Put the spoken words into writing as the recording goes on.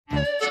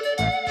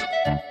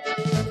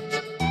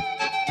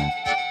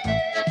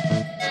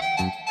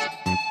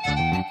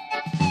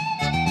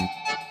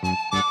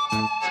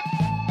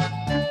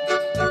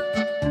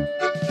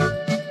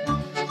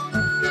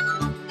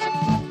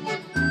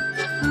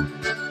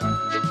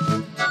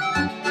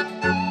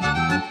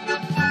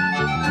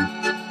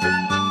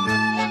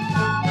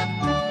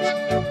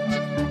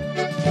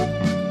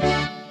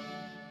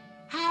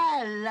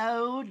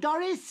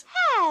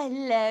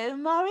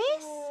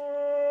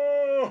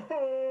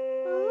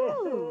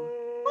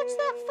What's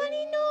that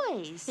funny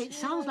noise? It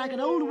sounds like an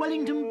old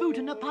Wellington boot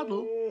in a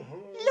puddle.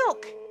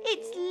 Look,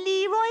 it's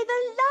Leroy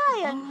the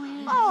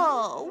lion.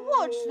 Oh,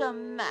 what's the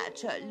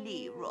matter,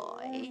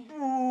 Leroy?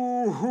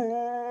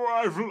 Oh,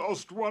 I've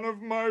lost one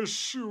of my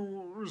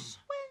shoes.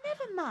 Well,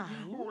 never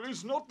mind. Oh,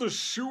 it's not the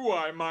shoe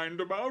I mind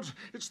about.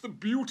 It's the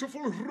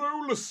beautiful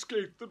roller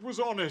skate that was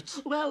on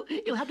it. Well,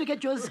 you'll have to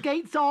get your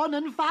skates on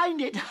and find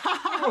it.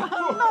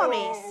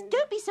 Morris,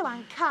 don't be so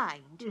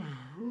unkind.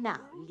 Now,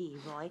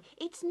 Leroy,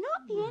 it's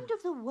not the end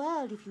of the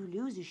world if you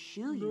lose a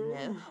shoe, you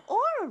know, or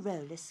a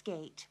roller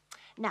skate.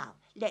 Now,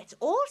 let's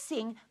all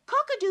sing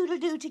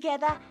Cock-a-doodle-do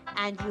together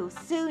and you'll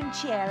soon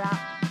cheer up.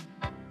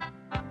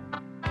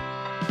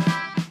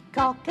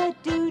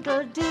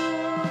 Cock-a-doodle-do,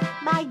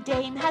 my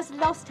dame has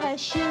lost her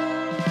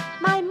shoe.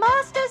 My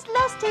master's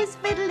lost his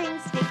fiddling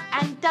stick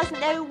and doesn't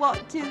know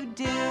what to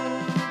do.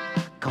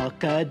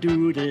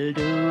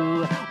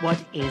 Cock-a-doodle-do,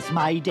 what is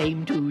my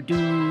dame to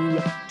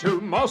do?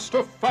 Till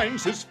master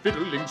finds his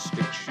fiddling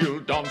stick, she'll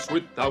dance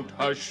without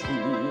her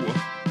shoe.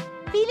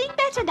 Feeling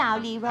better now,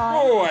 Leroy?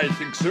 Oh, I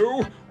think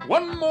so.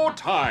 One more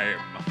time.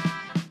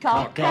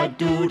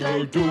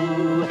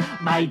 Cock-a-doodle-do,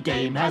 my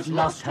dame has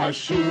lost her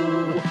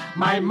shoe.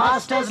 My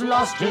master's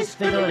lost his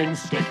fiddling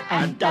stick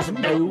and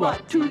doesn't know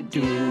what to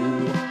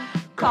do.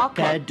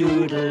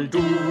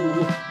 Cock-a-doodle-do,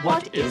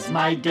 what is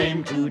my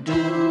dame to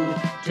do?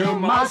 Till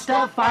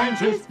master finds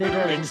his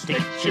fiddling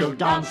stick, she'll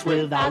dance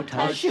without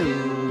her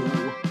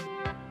shoe.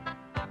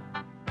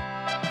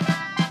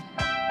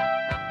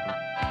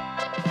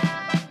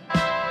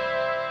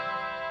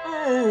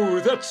 Oh,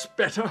 that's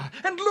better.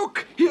 And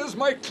look, here's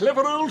my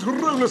clever old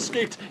roller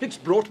skate. It's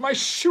brought my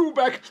shoe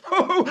back.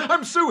 Oh,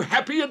 I'm so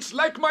happy it's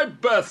like my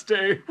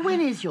birthday. When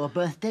is your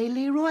birthday,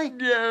 Leroy?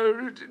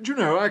 Yeah, do you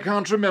know, I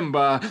can't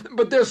remember.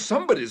 But there's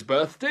somebody's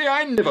birthday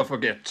I never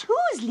forget.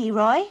 Whose,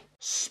 Leroy?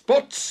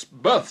 Spot's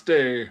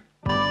birthday.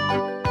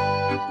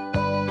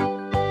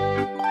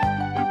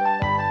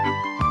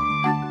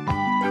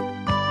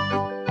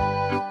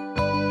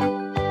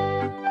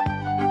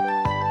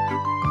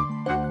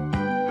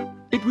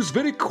 It was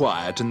very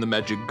quiet in the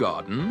magic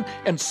garden,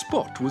 and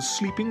Spot was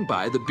sleeping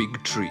by the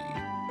big tree.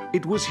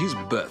 It was his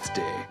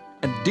birthday,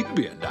 and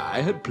Digby and I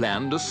had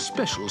planned a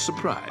special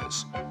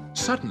surprise.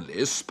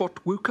 Suddenly, Spot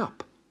woke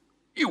up.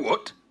 "You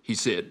what?" he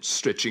said,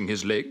 stretching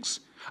his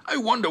legs. "I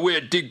wonder where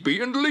Digby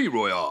and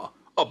Leroy are.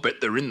 I bet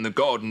they're in the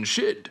garden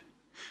shed."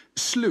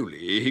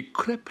 Slowly, he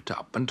crept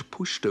up and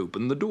pushed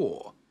open the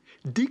door.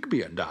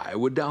 Digby and I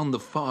were down the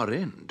far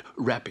end,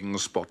 wrapping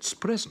Spot's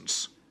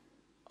presents.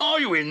 "Are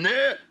you in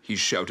there?" he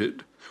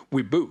shouted.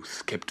 We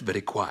both kept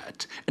very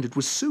quiet, and it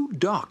was so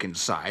dark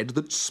inside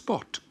that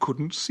Spot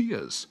couldn't see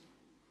us.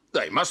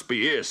 "They must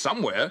be here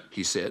somewhere,"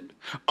 he said.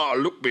 "I'll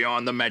look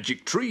behind the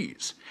magic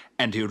trees."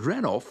 And he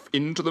ran off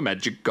into the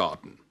magic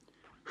garden.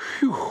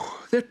 "Phew,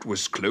 that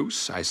was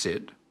close," I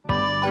said.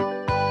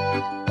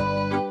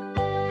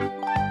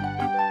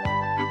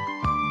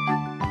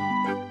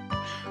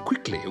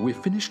 Quickly, we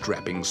finished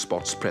wrapping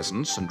Spot's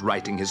presents and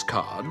writing his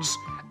cards.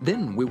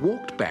 Then we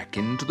walked back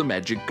into the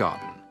magic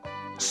garden.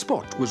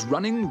 Spot was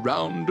running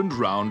round and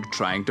round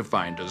trying to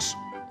find us.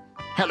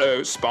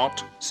 "Hello,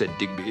 Spot," said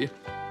Digby.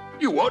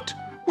 "You what?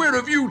 Where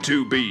have you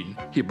two been?"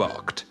 he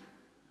barked.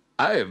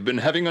 "I have been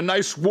having a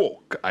nice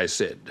walk," I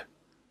said.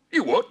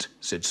 "You what?"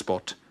 said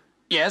Spot.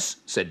 "Yes,"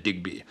 said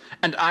Digby,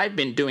 "and I've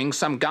been doing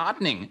some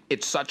gardening.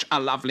 It's such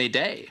a lovely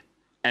day."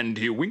 And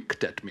he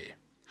winked at me.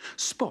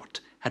 Spot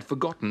had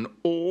forgotten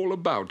all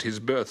about his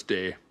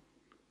birthday.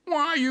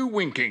 "Why are you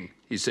winking?"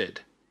 he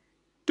said.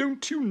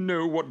 "Don't you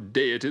know what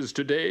day it is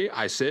today?"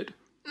 I said.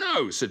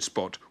 "No," said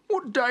Spot.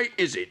 "What day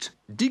is it?"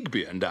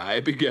 Digby and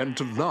I began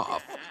to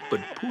laugh,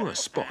 but poor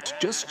Spot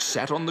just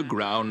sat on the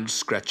ground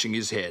scratching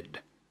his head.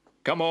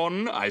 "Come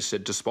on," I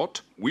said to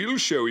Spot. "We'll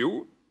show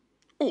you."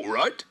 "All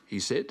right," he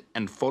said,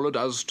 and followed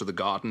us to the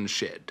garden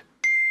shed.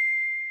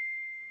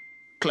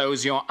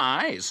 "Close your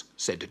eyes,"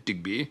 said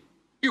Digby.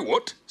 "You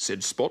what?"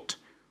 said Spot.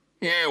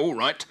 "Yeah, all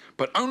right,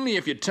 but only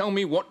if you tell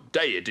me what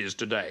day it is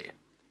today."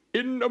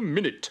 "In a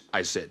minute,"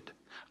 I said.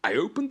 I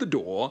opened the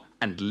door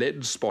and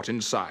led Spot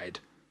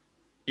inside.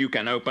 "You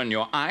can open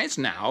your eyes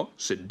now,"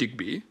 said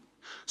Digby.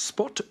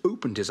 Spot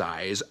opened his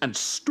eyes and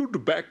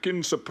stood back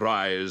in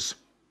surprise.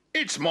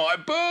 "It's my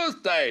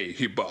birthday,"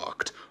 he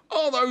barked.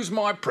 "Are those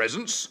my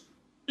presents?"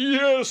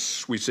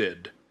 "Yes," we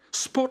said.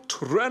 Spot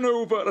ran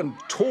over and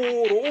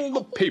tore all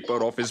the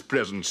paper off his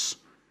presents.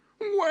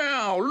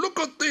 "Wow, look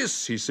at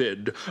this," he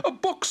said. "A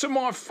box of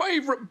my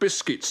favourite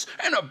biscuits,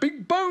 and a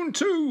big bone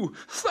too.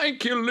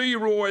 Thank you,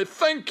 Leroy.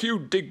 Thank you,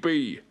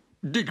 Digby."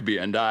 Digby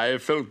and I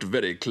felt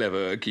very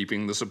clever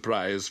keeping the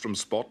surprise from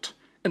Spot,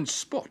 and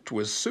Spot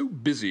was so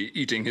busy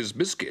eating his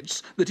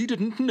biscuits that he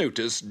didn't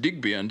notice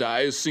Digby and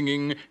I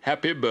singing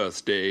Happy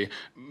Birthday,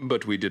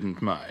 but we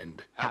didn't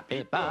mind.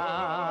 Happy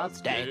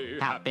birthday,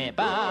 happy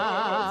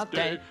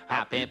birthday,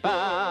 happy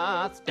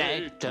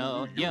birthday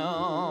to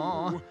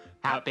you.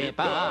 Happy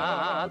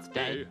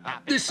birthday,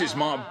 happy "This is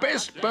my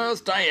best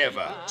birthday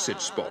ever," said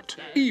Spot,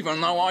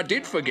 "even though I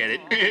did forget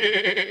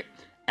it."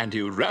 and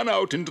he ran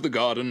out into the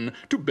garden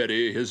to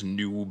bury his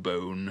new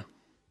bone.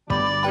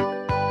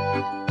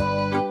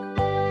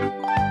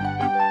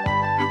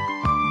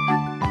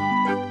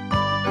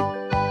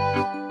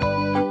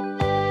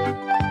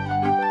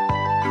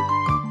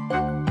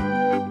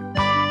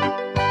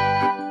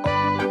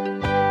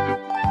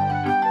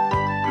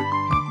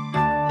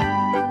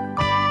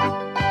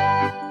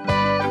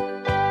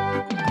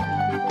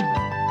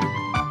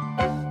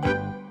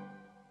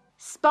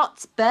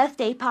 Spot's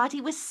birthday party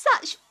was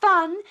such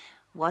fun,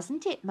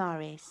 wasn't it,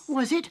 Morris?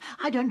 Was it?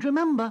 I don't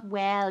remember.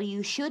 Well,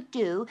 you should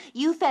do.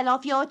 You fell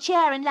off your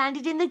chair and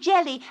landed in the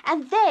jelly,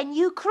 and then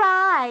you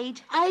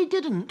cried. I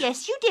didn't.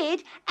 Yes, you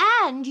did.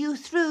 And you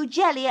threw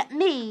jelly at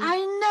me. I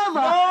never.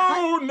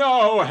 Oh,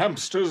 now,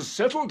 hamsters,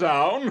 settle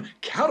down.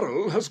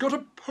 Carol has got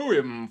a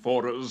poem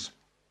for us.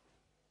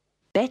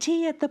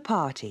 Betty at the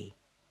party.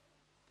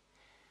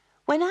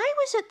 When I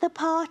was at the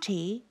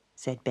party,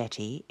 said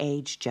Betty,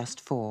 aged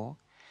just 4,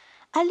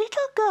 a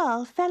little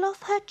girl fell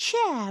off her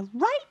chair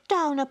right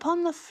down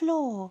upon the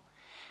floor,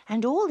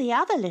 and all the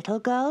other little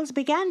girls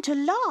began to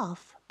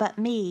laugh, but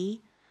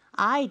me,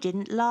 I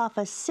didn't laugh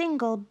a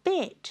single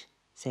bit,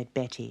 said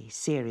Betty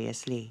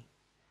seriously.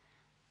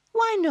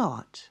 Why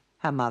not?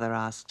 Her mother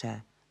asked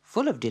her,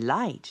 full of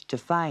delight to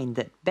find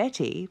that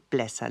Betty,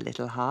 bless her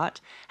little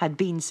heart, had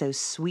been so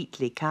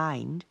sweetly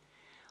kind.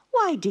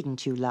 Why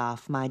didn't you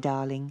laugh, my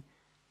darling?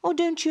 Or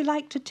don't you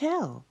like to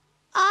tell?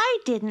 I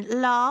didn't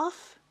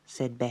laugh,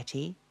 said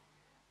Betty,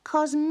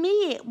 'cause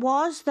me it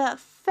was that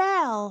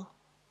fell.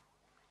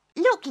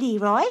 Look,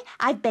 Leroy,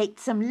 I baked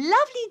some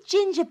lovely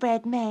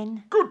gingerbread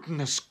men.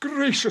 Goodness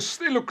gracious,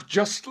 they look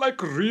just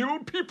like real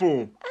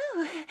people.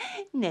 Oh,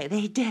 no,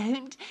 they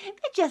don't.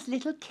 They're just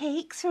little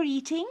cakes for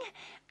eating.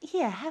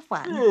 Here, have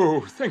one.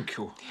 Oh, thank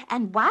you.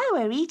 And while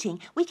we're eating,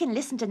 we can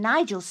listen to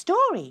Nigel's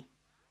story.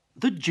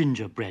 The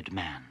Gingerbread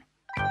Man.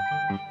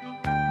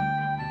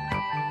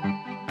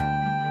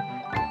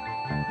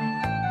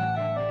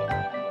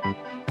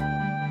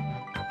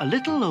 A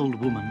little old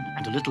woman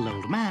and a little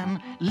old man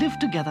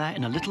lived together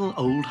in a little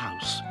old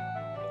house.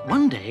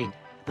 One day,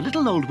 the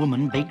little old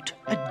woman baked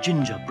a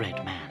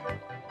gingerbread man.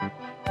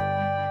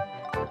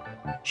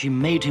 She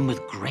made him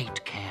with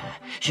great care.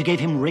 She gave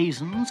him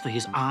raisins for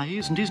his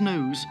eyes and his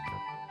nose.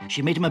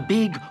 She made him a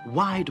big,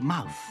 wide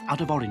mouth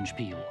out of orange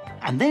peel,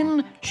 and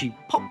then she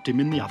popped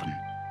him in the oven.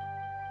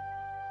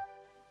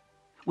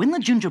 When the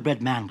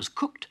gingerbread man was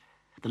cooked,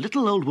 the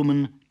little old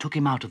woman took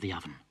him out of the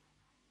oven.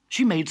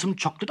 She made some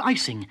chocolate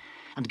icing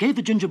and gave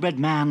the gingerbread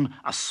man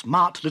a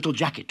smart little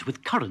jacket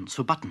with currants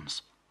for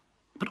buttons.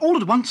 But all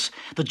at once,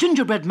 the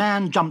gingerbread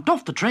man jumped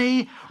off the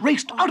tray,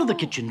 raced out of the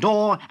kitchen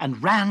door,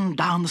 and ran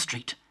down the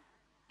street.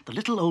 The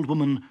little old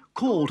woman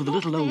called to the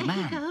little old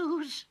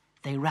man.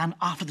 They ran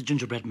after the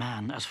gingerbread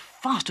man as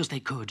fast as they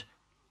could.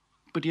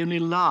 But he only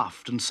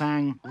laughed and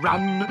sang,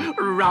 "Run,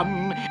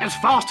 run, as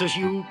fast as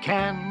you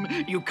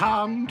can. You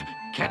can't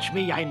catch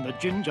me, I'm the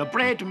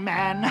gingerbread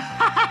man."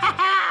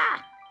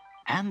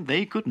 And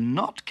they could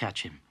not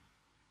catch him.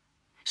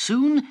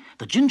 Soon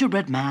the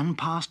gingerbread man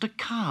passed a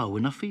cow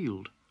in a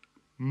field.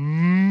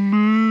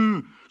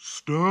 "Moo,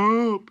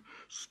 stop,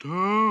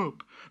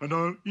 stop, and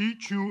I'll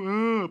eat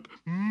you up,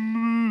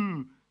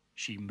 moo,"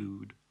 she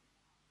mooed.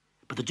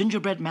 But the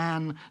gingerbread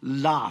man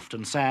laughed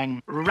and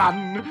sang,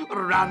 "Run,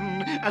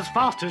 run, as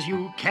fast as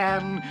you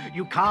can.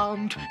 You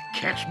can't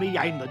catch me,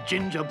 I'm the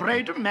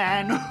gingerbread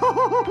man."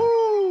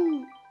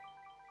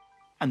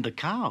 And the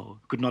cow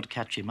could not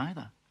catch him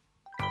either.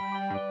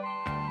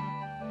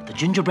 The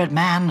gingerbread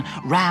man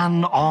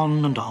ran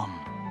on and on.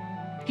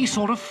 He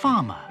saw a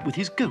farmer with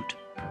his goat.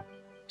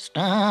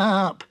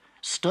 "Stop,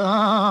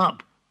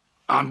 stop,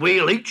 and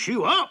we'll eat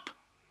you up,"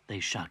 they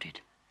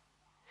shouted.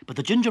 But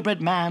the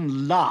gingerbread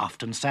man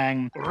laughed and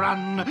sang,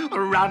 "Run,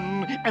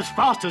 run, as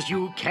fast as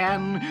you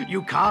can.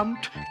 You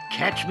can't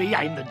catch me,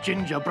 I'm the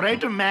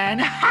gingerbread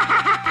man."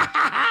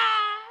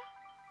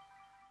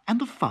 And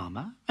the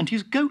farmer and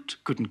his goat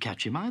couldn't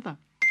catch him either.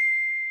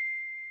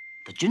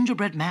 The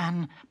gingerbread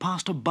man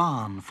passed a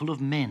barn full of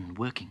men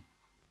working.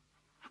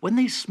 When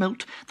they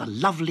smelt the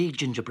lovely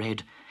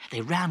gingerbread,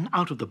 they ran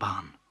out of the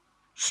barn.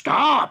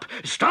 "Stop,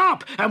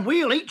 stop, and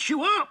we'll eat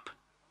you up,"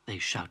 they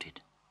shouted.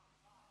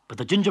 But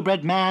the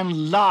gingerbread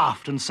man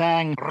laughed and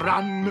sang,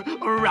 "Run,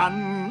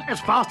 run,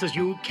 as fast as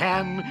you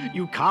can.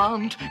 You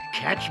can't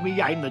catch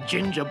me, I'm the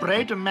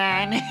gingerbread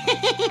man."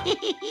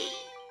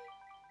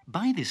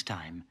 By this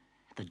time,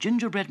 the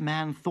gingerbread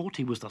man thought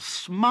he was the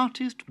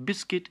smartest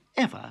biscuit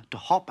ever to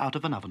hop out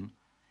of an oven.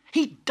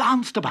 He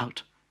danced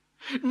about.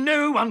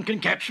 "No one can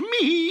catch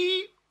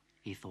me,"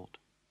 he thought.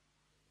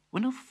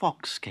 When a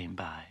fox came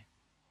by,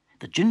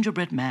 the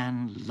gingerbread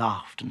man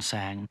laughed and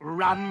sang,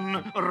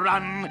 "Run,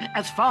 run,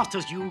 as fast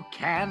as you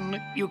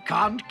can. You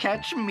can't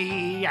catch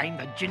me, I'm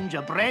the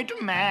gingerbread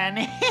man."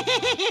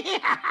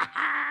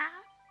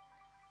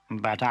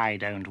 "But I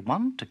don't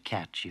want to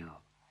catch you,"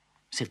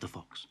 said the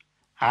fox.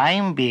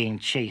 "I'm being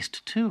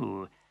chased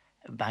too,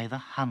 by the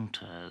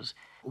hunters.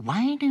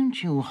 Why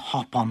don't you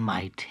hop on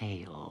my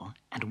tail,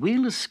 and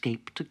we'll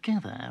escape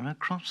together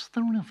across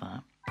the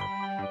river?"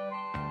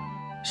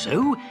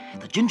 So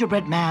the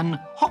gingerbread man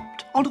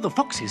hopped onto the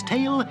fox's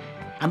tail,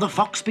 and the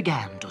fox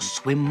began to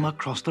swim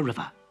across the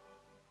river.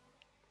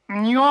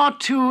 "You're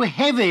too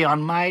heavy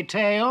on my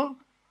tail,"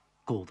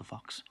 called the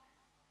fox.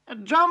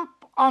 "Jump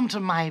onto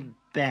my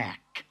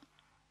back."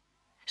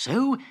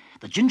 So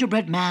the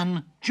gingerbread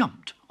man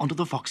jumped onto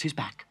the fox's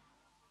back.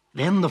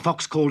 Then the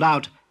fox called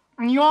out,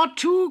 "You're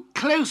too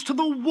close to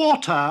the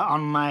water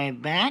on my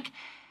back.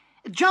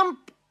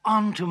 Jump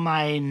onto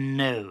my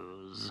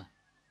nose."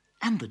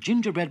 And the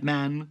gingerbread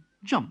man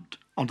jumped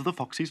onto the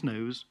fox's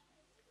nose.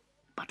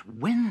 But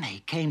when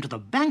they came to the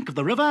bank of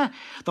the river,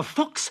 the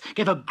fox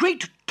gave a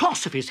great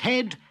toss of his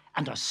head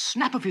and a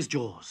snap of his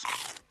jaws.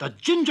 The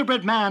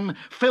gingerbread man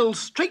fell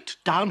straight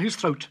down his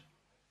throat.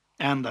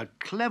 And the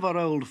clever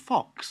old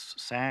fox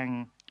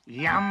sang,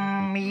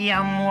 "Yum,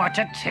 yum, what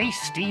a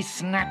tasty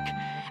snack.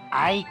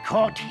 I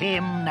caught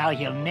him, now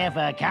he'll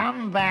never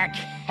come back."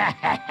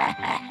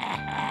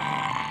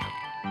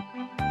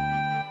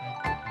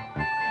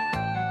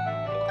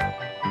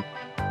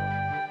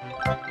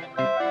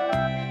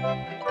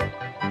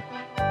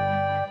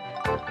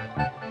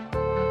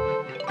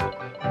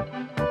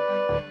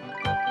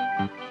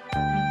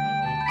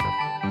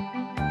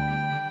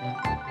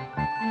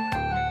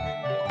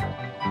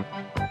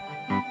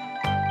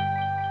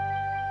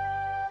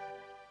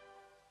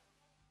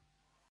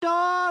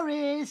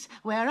 "Doris,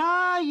 where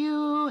are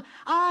you?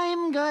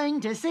 I'm going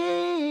to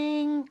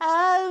sing."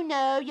 Oh,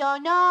 no, you're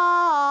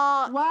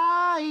not.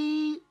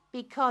 "Why?"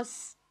 Because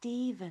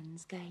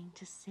Stephen's going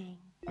to sing.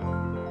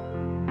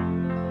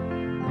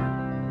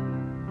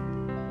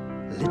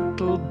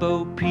 Little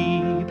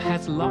Bo-Peep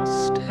has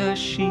lost her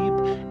sheep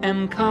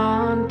and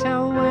can't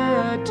tell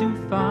where to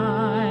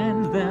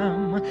find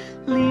them.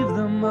 Leave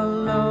them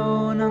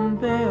alone and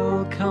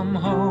they'll come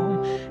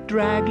home,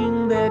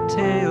 dragging their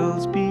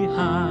tails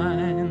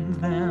behind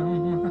them.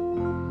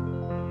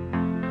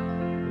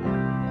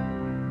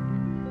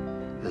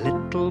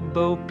 Little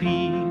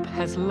Bo-Peep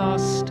has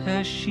lost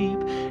her sheep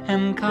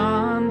and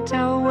can't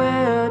tell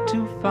where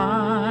to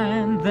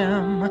find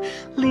them.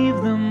 Leave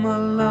them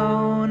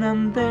alone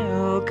and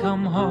they'll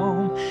come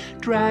home,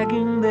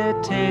 dragging their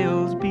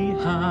tails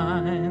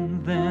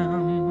behind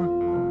them.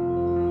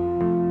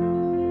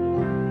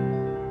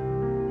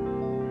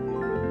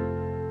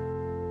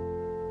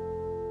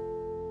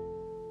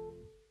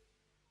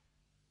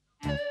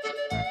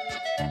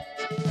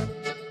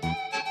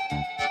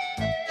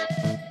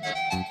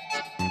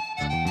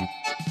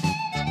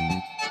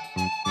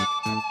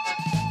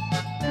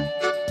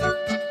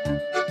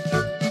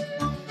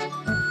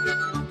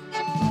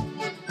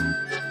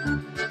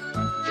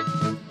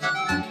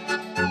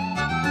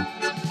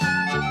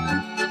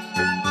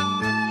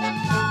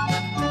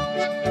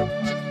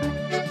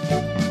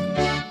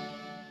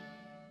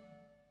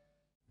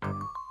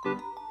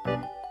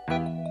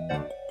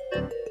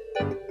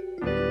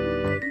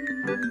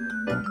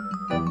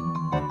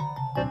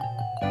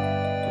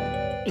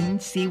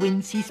 Incey,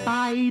 Wincey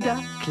spider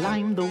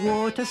climbed the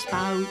water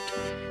spout.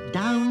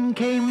 Down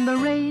came the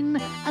rain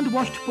and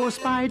washed poor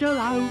spider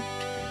out.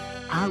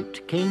 Out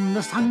came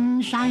the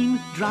sunshine,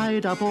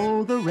 dried up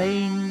all the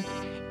rain.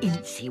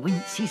 Incey,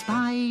 Wincey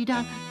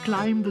spider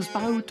climbed the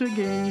spout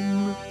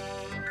again.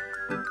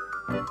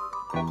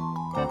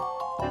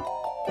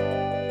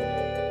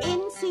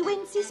 Incey,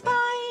 Wincey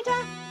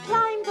spider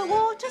climbed the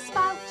water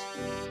spout.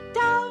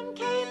 Down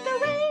came the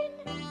rain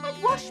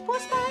and washed poor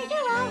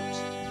spider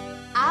out.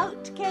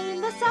 Out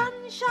came the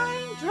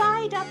sunshine,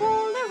 dried up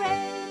all the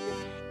rain.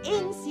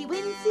 Incey,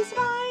 Wincey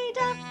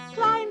spider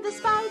climbed the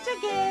spout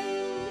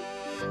again.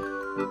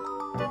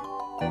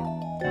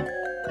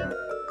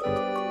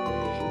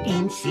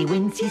 Incey,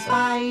 Wincey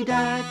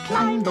spider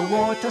climbed the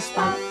water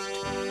spout.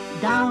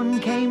 Down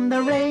came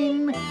the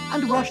rain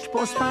and washed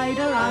poor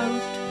spider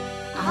out.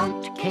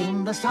 Out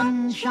came the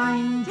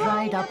sunshine,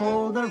 dried up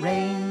all the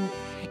rain.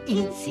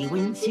 Incey,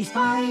 Wincey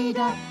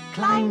spider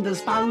climbed the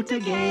spout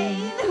again.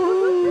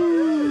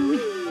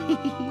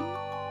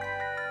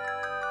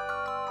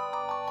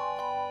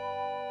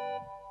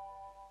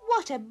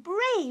 What a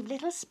brave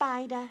little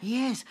spider.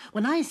 Yes,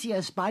 when I see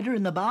a spider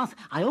in the bath,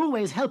 I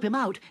always help him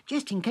out,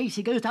 just in case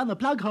he goes down the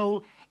plug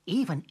hole.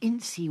 Even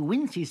Incey,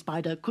 Wincey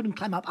spider couldn't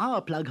climb up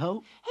our plug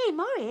hole. Hey,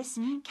 Morris,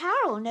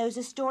 Carol knows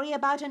a story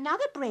about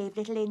another brave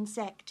little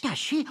insect. Does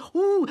she?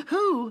 Ooh,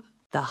 who?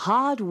 The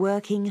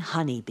Hardworking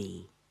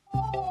Honeybee.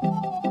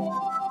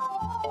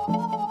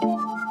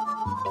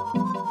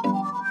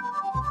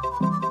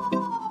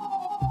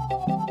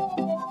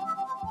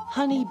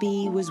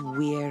 Honeybee was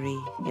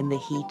weary in the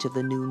heat of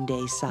the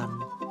noonday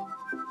sun.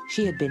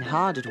 She had been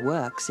hard at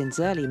work since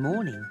early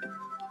morning.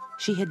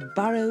 She had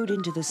burrowed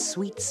into the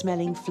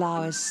sweet-smelling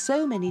flowers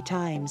so many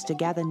times to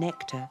gather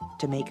nectar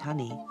to make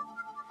honey.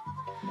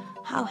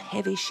 How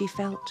heavy she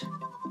felt.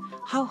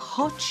 How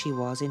hot she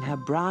was in her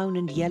brown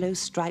and yellow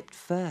striped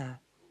fur.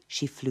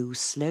 She flew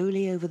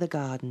slowly over the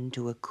garden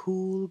to a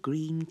cool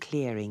green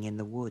clearing in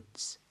the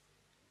woods.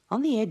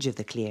 On the edge of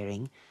the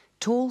clearing,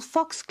 tall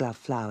foxglove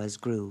flowers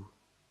grew.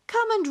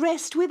 "Come and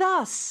rest with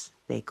us,"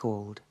 they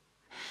called.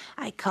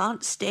 "I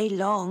can't stay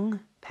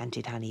long,"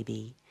 panted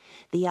Honeybee.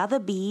 "The other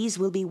bees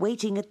will be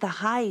waiting at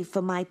the hive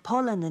for my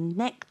pollen and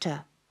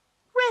nectar."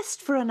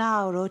 "Rest for an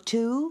hour or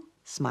two,"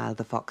 smiled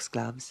the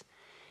foxgloves.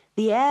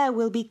 "The air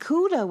will be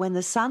cooler when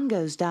the sun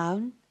goes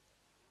down."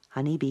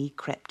 Honeybee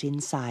crept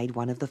inside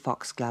one of the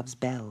foxgloves'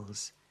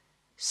 bells.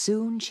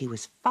 Soon she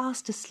was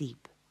fast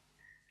asleep.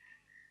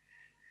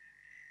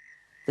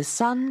 The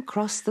sun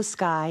crossed the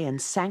sky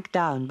and sank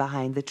down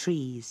behind the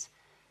trees.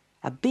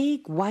 A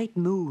big white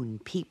moon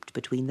peeped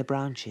between the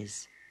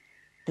branches.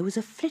 There was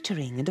a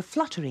flittering and a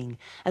fluttering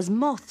as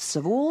moths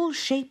of all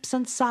shapes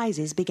and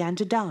sizes began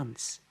to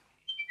dance.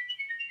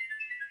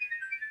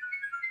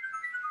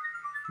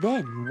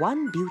 Then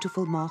one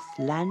beautiful moth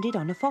landed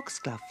on a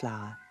foxglove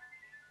flower.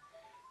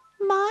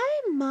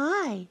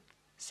 My,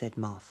 said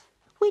Moth.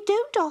 "We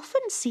don't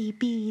often see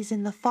bees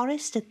in the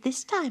forest at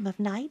this time of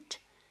night.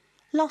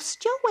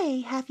 Lost your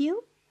way, have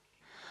you?"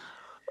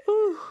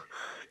 "Oh,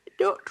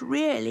 not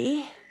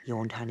really,"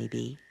 yawned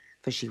Honeybee,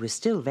 for she was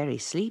still very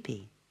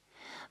sleepy.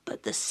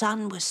 "But the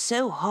sun was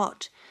so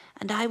hot,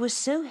 and I was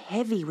so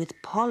heavy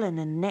with pollen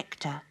and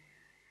nectar."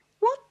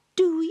 "What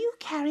do you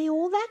carry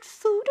all that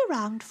food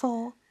around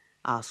for?"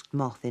 asked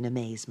Moth in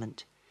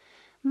amazement.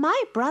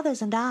 "My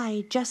brothers and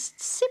I just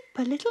sip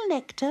a little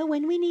nectar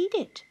when we need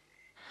it."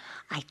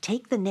 "I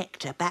take the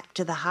nectar back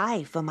to the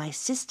hive for my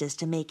sisters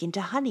to make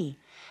into honey,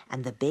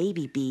 and the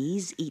baby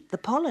bees eat the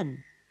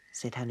pollen,"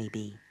 said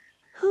Honeybee.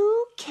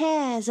 "Who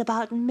cares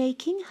about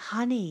making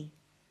honey?"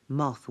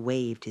 Moth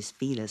waved his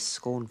feelers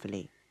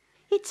scornfully.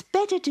 "It's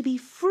better to be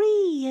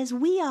free as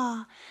we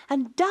are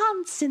and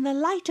dance in the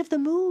light of the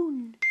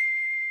moon."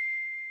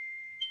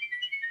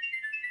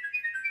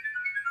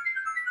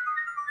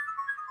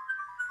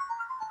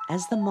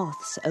 As the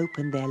moths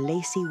opened their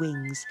lacy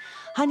wings,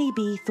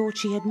 Honeybee thought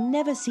she had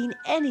never seen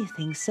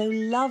anything so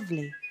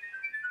lovely.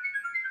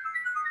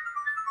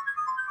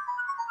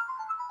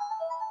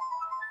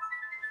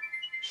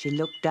 She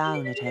looked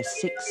down at her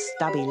 6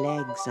 stubby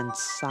legs and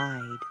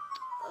sighed.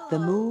 The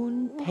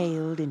moon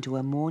paled into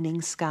a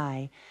morning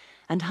sky,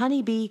 and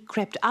Honeybee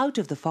crept out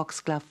of the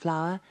foxglove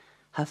flower,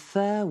 her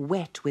fur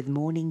wet with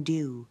morning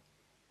dew.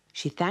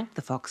 She thanked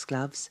the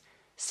foxgloves,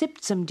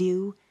 sipped some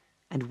dew,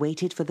 and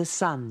waited for the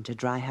sun to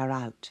dry her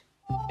out.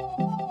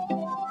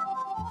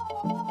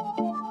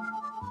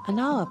 An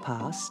hour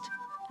passed,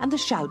 and the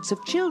shouts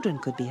of children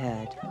could be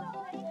heard.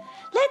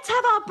 "Let's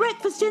have our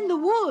breakfast in the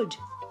wood,"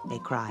 they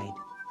cried.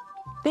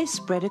 They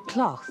spread a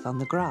cloth on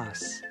the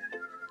grass.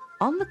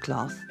 On the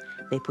cloth,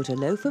 they put a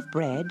loaf of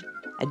bread,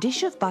 a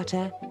dish of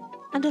butter,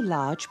 and a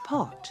large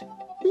pot.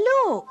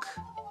 "Look,"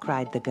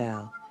 cried the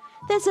girl.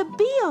 "There's a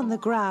bee on the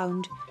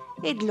ground.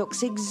 It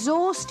looks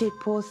exhausted,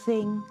 poor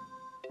thing."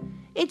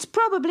 "It's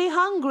probably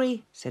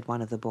hungry," said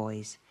one of the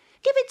boys.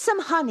 "Give it some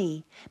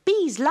honey.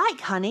 Bees like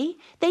honey.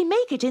 They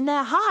make it in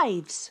their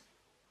hives."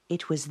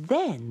 It was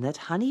then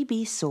that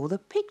Honeybee saw the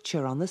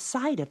picture on the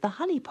side of the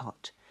honey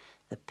pot.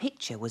 The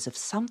picture was of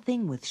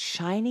something with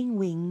shining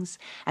wings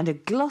and a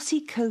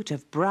glossy coat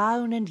of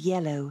brown and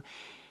yellow.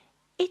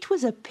 It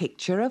was a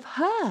picture of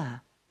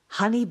her.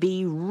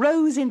 Honeybee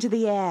rose into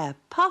the air,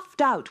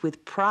 puffed out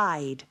with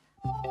pride.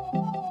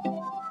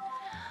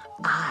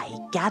 "I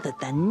gathered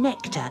the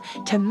nectar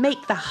to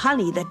make the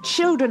honey the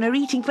children are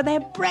eating for their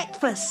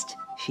breakfast,"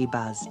 she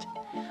buzzed.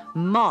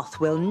 "Moth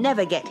will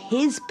never get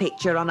his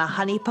picture on a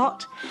honey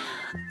pot.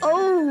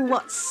 Oh,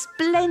 what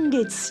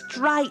splendid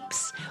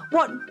stripes!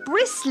 What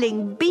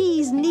bristling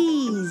bee's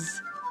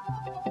knees!"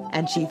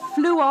 And she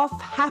flew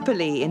off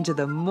happily into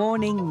the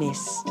morning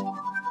mist.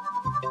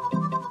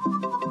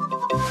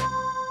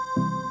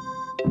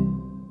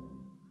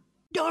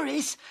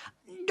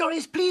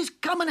 Doris, please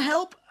come and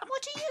help.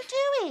 "What are you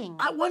doing?"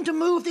 I want to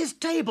move this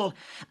table.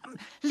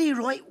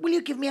 Leroy, will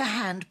you give me a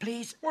hand,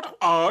 please? What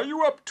are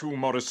you up to,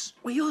 Morris?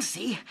 Well, you'll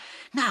see.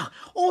 Now,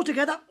 all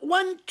together,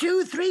 1,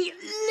 2, 3,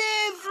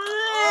 lift!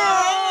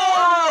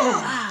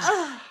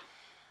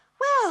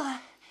 Well,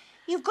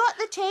 you've got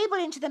the table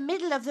into the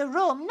middle of the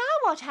room. Now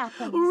what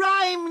happens?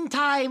 Rhyme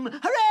time!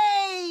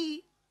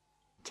 Hooray!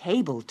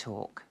 Table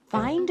talk.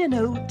 Find an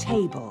old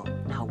table.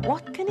 Now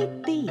what can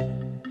it be?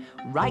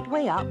 Right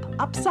way up,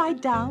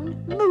 upside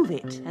down, move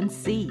it and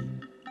see.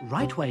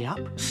 Right way up,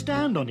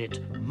 stand on it,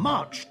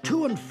 march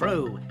to and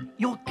fro.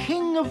 You're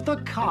king of the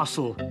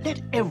castle,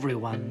 let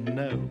everyone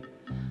know.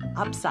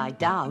 Upside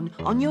down,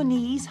 on your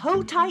knees,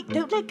 hold tight,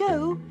 don't let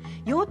go.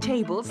 Your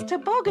table's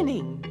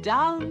tobogganing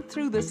down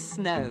through the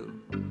snow.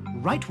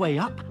 Right way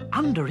up,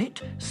 under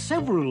it,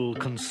 several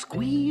can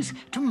squeeze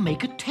to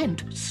make a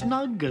tent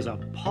snug as a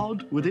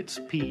pod with its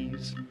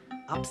peas.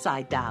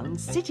 Upside down,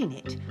 sit in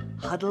it,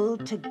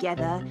 huddled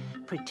together,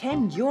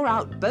 pretend you're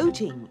out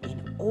boating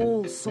in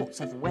all sorts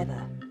of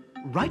weather.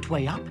 Right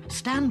way up,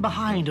 stand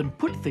behind and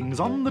put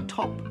things on the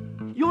top.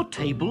 Your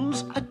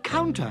table's a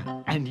counter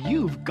and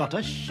you've got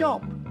a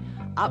shop.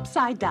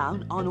 Upside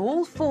down, on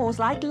all fours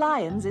like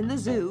lions in the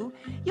zoo,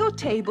 your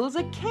table's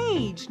a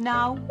cage.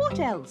 Now, what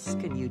else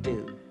can you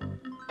do?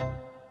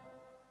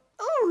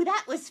 Oh,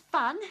 that was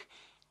fun.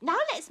 Now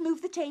let's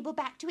move the table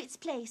back to its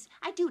place.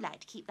 I do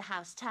like to keep the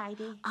house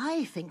tidy.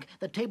 I think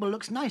the table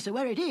looks nicer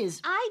where it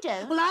is. I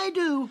don't. Well, I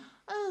do.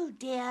 Oh,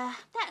 dear.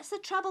 That's the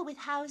trouble with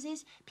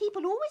houses.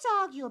 People always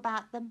argue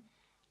about them.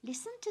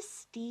 Listen to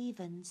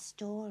Stephen's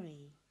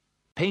story.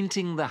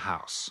 Painting the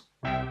house.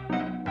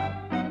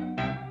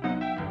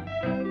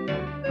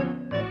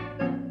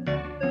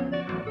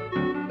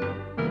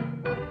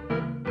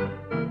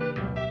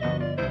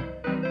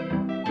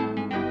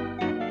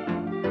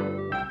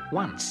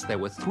 Once there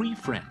were 3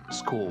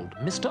 friends called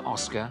Mr.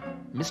 Oscar,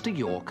 Mr.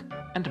 York,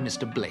 and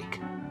Mr.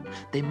 Blake.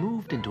 They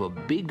moved into a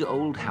big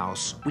old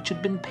house which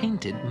had been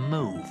painted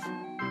mauve.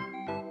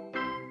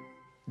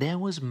 There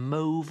was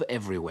mauve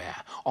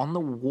everywhere. On the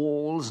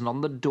walls and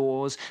on the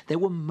doors, there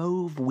were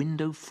mauve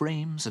window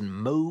frames and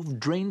mauve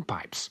drain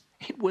pipes.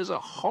 It was a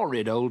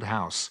horrid old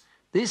house.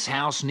 "This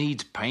house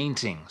needs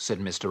painting," said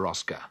Mr.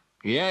 Oscar.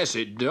 "Yes,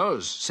 it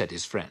does," said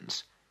his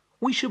friends.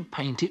 "We should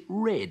paint it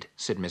red,"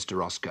 said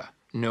Mr. Oscar.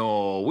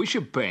 "No, we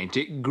should paint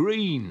it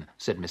green,"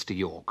 said Mr.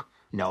 York.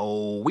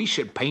 "No, we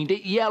should paint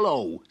it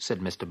yellow,"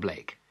 said Mr.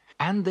 Blake.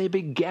 And they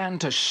began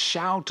to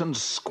shout and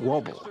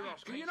squabble.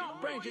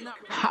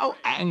 How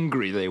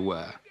angry they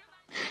were.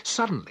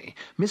 Suddenly,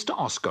 Mr.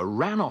 Oscar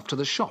ran off to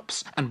the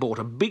shops and bought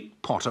a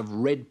big pot of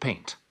red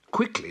paint.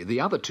 Quickly, the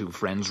other 2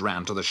 friends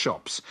ran to the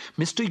shops.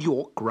 Mr.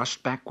 York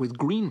rushed back with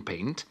green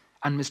paint,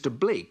 and Mr.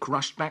 Blake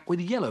rushed back with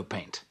yellow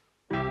paint.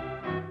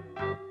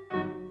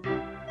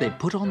 They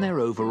put on their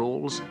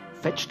overalls,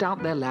 fetched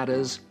out their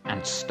ladders,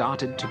 and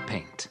started to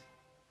paint.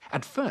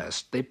 At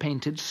first, they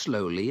painted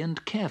slowly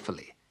and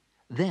carefully.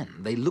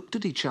 Then they looked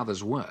at each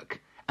other's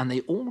work, and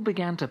they all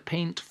began to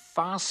paint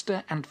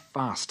faster and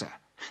faster.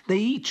 They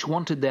each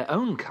wanted their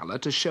own colour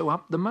to show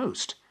up the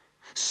most.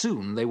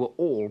 Soon they were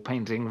all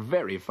painting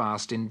very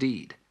fast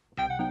indeed.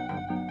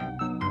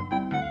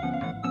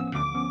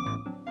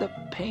 The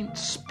paint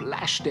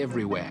splashed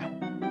everywhere.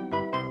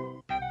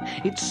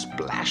 It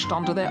splashed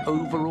onto their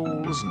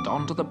overalls and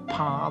onto the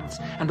paths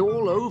and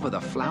all over the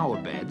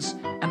flower beds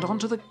and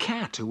onto the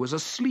cat who was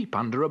asleep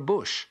under a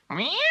bush.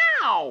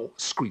 "Meow!"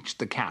 screeched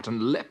the cat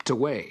and leapt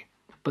away.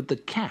 But the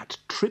cat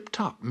tripped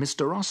up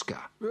Mr.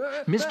 Oscar.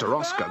 Mr.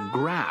 Oscar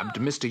grabbed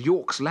Mr.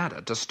 York's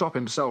ladder to stop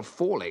himself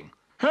falling.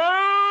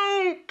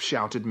 "Help!"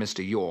 shouted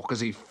Mr. York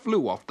as he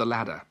flew off the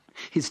ladder.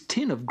 His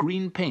tin of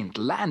green paint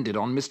landed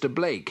on Mr.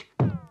 Blake.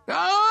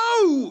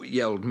 "Oh!"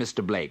 yelled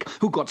Mr. Blake,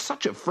 who got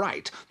such a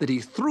fright that he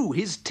threw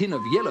his tin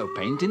of yellow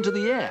paint into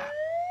the air.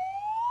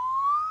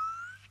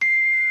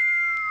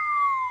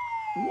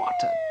 What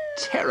a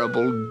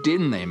terrible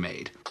din they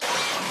made.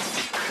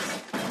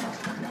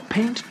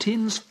 Paint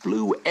tins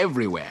flew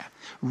everywhere.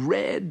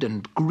 Red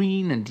and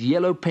green and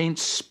yellow paint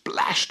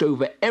splashed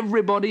over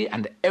everybody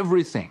and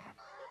everything.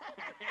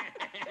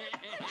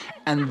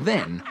 And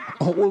then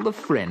all the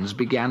friends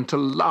began to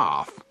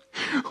laugh.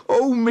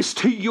 "Oh,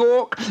 Mr.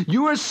 York,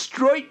 you are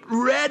straight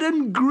red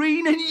and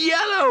green and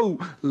yellow,"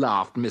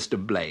 laughed Mr.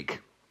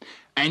 Blake.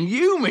 "And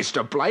you,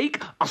 Mr.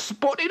 Blake, are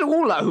spotted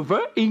all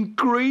over in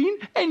green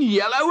and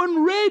yellow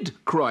and red,"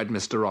 cried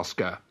Mr.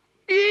 Oscar.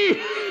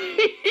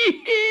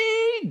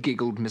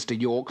 Giggled Mr.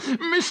 York.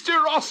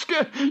 "Mr.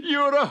 Oscar,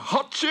 you're a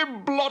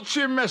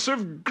hotchy-blotchy mess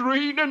of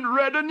green and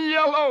red and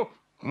yellow."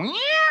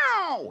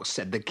 "Meow,"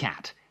 said the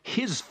cat.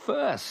 His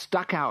fur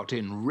stuck out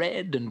in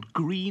red and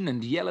green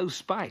and yellow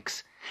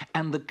spikes,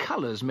 and the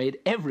colours made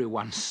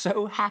everyone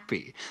so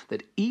happy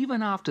that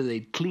even after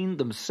they'd cleaned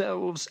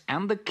themselves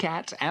and the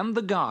cat and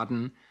the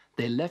garden,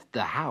 they left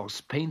the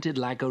house painted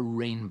like a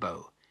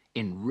rainbow,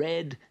 in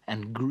red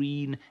and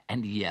green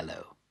and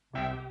yellow.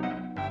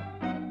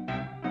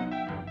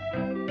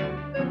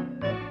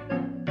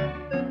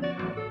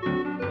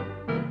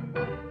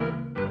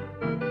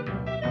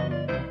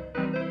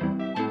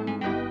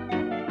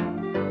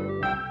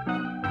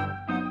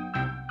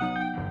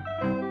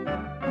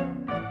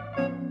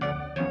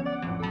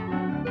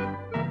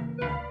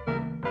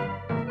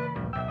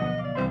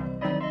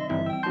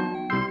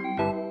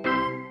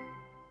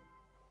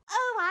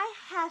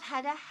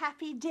 Had a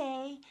happy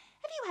day.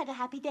 Have you had a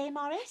happy day,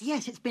 Morris?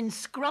 Yes, it's been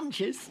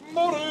scrumptious.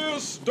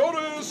 Morris!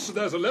 Doris!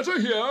 There's a letter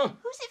here.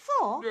 Who's it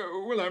for?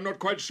 Well, I'm not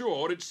quite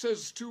sure. It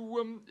says to,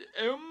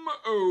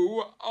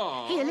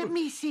 M-O-R. Here, let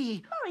me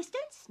see. Morris,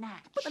 don't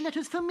snatch. But the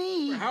letter's for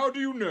me. How do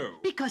you know?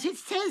 Because it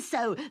says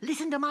so.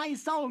 Listen to my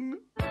song.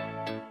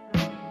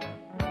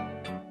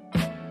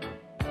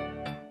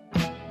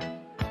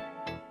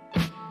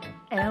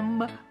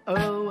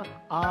 M-O-R-R-I,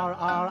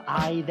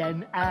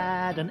 then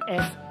add an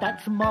S,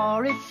 that's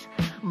Morris.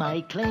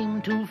 My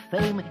claim to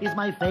fame is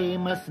my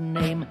famous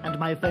name and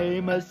my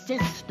famous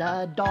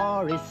sister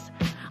Doris.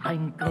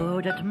 I'm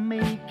good at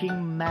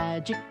making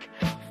magic,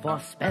 for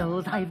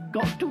spells I've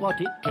got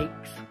what it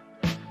takes.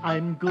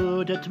 I'm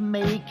good at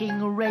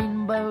making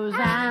rainbows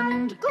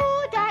and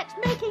good at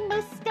making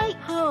mistakes.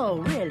 Oh,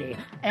 really?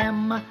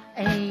 M-A-G-I-C,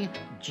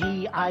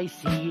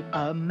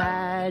 a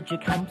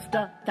magic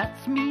hamster,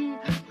 that's me.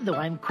 Though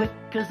I'm quick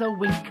as a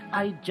wink,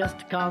 I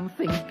just can't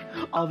think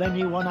of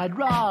anyone I'd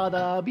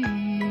rather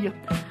be.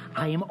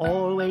 I'm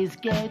always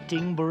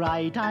getting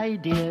bright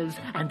ideas,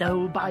 and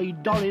oh, by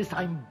Doris,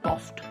 I'm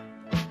boffed.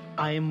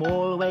 I'm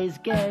always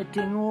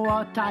getting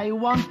what I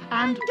want,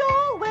 and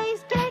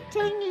always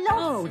getting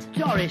lost. oh,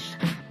 Doris,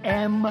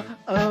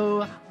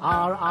 M-O-R-R-I,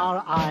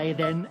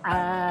 then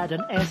add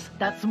an S,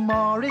 that's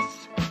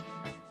Morris.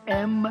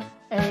 M-A-G-I-C,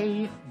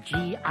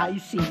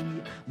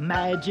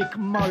 Magic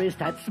Morris,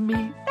 that's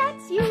me.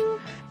 That's you.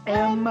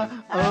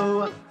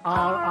 M-O-R-R-I,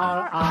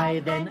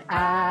 then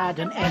add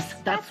an S,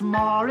 that's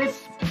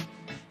Morris.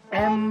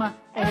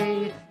 M-A-G-I-C,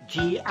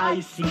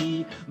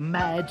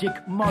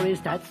 Magic Morris,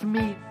 that's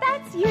me.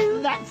 That's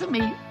you. That's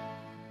me.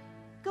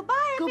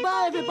 Goodbye,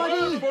 Goodbye, everybody.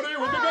 Everybody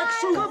with the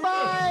next soup.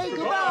 Goodbye,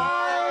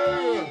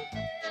 goodbye.